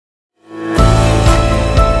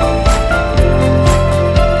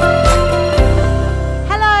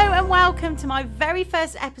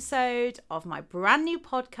first episode of my brand new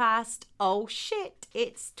podcast, Oh Shit,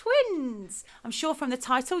 It's Twins. I'm sure from the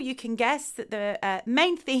title you can guess that the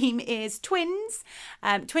main theme is twins,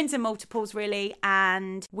 twins and multiples really,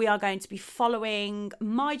 and we are going to be following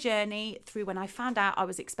my journey through when I found out I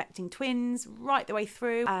was expecting twins, right the way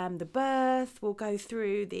through the birth. We'll go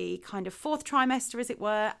through the kind of fourth trimester, as it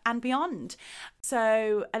were, and beyond.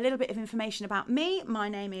 So a little bit of information about me. My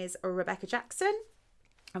name is Rebecca Jackson.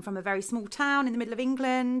 I'm from a very small town in the middle of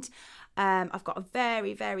England. I've got a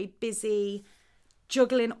very, very busy,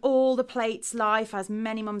 juggling all the plates life, as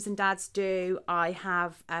many mums and dads do. I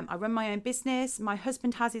run my own business. My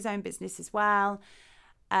husband has his own business as well.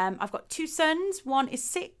 I've got two sons. One is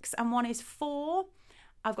 6 and one is 4.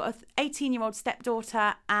 I've got an 18-year-old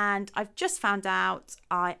stepdaughter, and I've just found out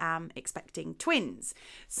I am expecting twins.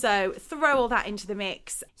 So throw all that into the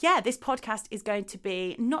mix. Yeah, this podcast is going to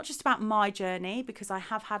be not just about my journey, because I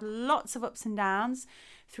have had lots of ups and downs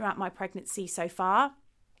throughout my pregnancy so far,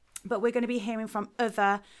 but we're going to be hearing from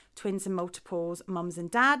other twins and multiples, mums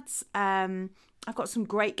and dads. I've got some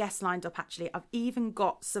great guests lined up, actually. I've even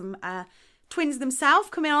got some twins themselves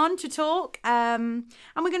coming on to talk, and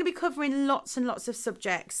we're going to be covering lots and lots of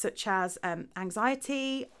subjects such as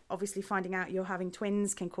anxiety. Obviously, finding out you're having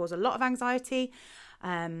twins can cause a lot of anxiety.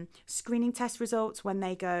 Screening test results when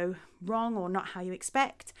they go wrong or not how you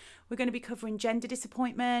expect. We're going to be covering gender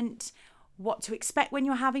disappointment, what to expect when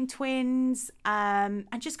you're having twins, and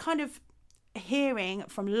just kind of hearing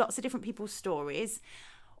from lots of different people's stories.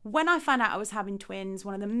 When I found out I was having twins,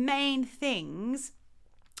 one of the main things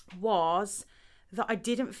was that I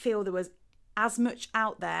didn't feel there was as much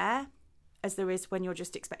out there as there is when you're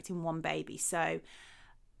just expecting one baby.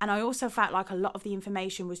 And I also felt like a lot of the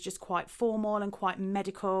information was just quite formal and quite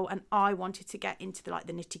medical, and I wanted to get into the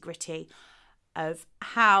nitty-gritty of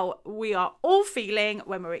how we are all feeling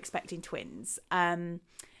when we're expecting twins.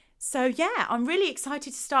 So yeah, I'm really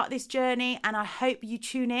excited to start this journey, and I hope you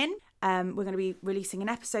tune in. We're going to be releasing an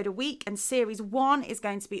episode a week, and series 1 is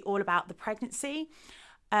going to be all about the pregnancy.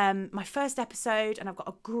 My first episode, and I've got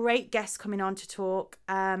a great guest coming on to talk,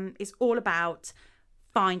 is all about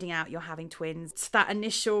finding out you're having twins. It's that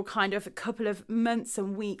initial kind of a couple of months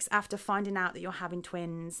and weeks after finding out that you're having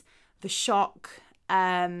twins, the shock.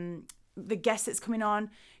 The guest that's coming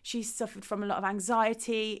on, she suffered from a lot of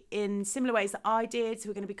anxiety in similar ways that I did, so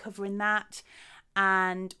we're going to be covering that,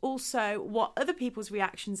 and also what other people's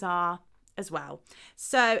reactions are as well.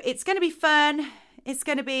 So it's going to be fun. It's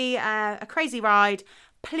going to be a crazy ride.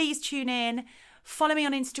 Please tune in. Follow me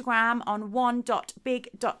on Instagram on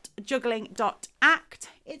one.big.juggling.act.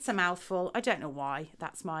 It's a mouthful. I don't know why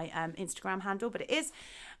that's my Instagram handle, but it is.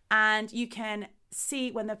 And you can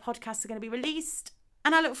see when the podcasts are going to be released.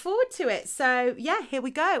 And I look forward to it. So yeah, here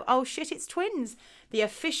we go. Oh shit, it's twins. The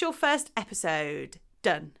official first episode.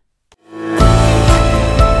 Done.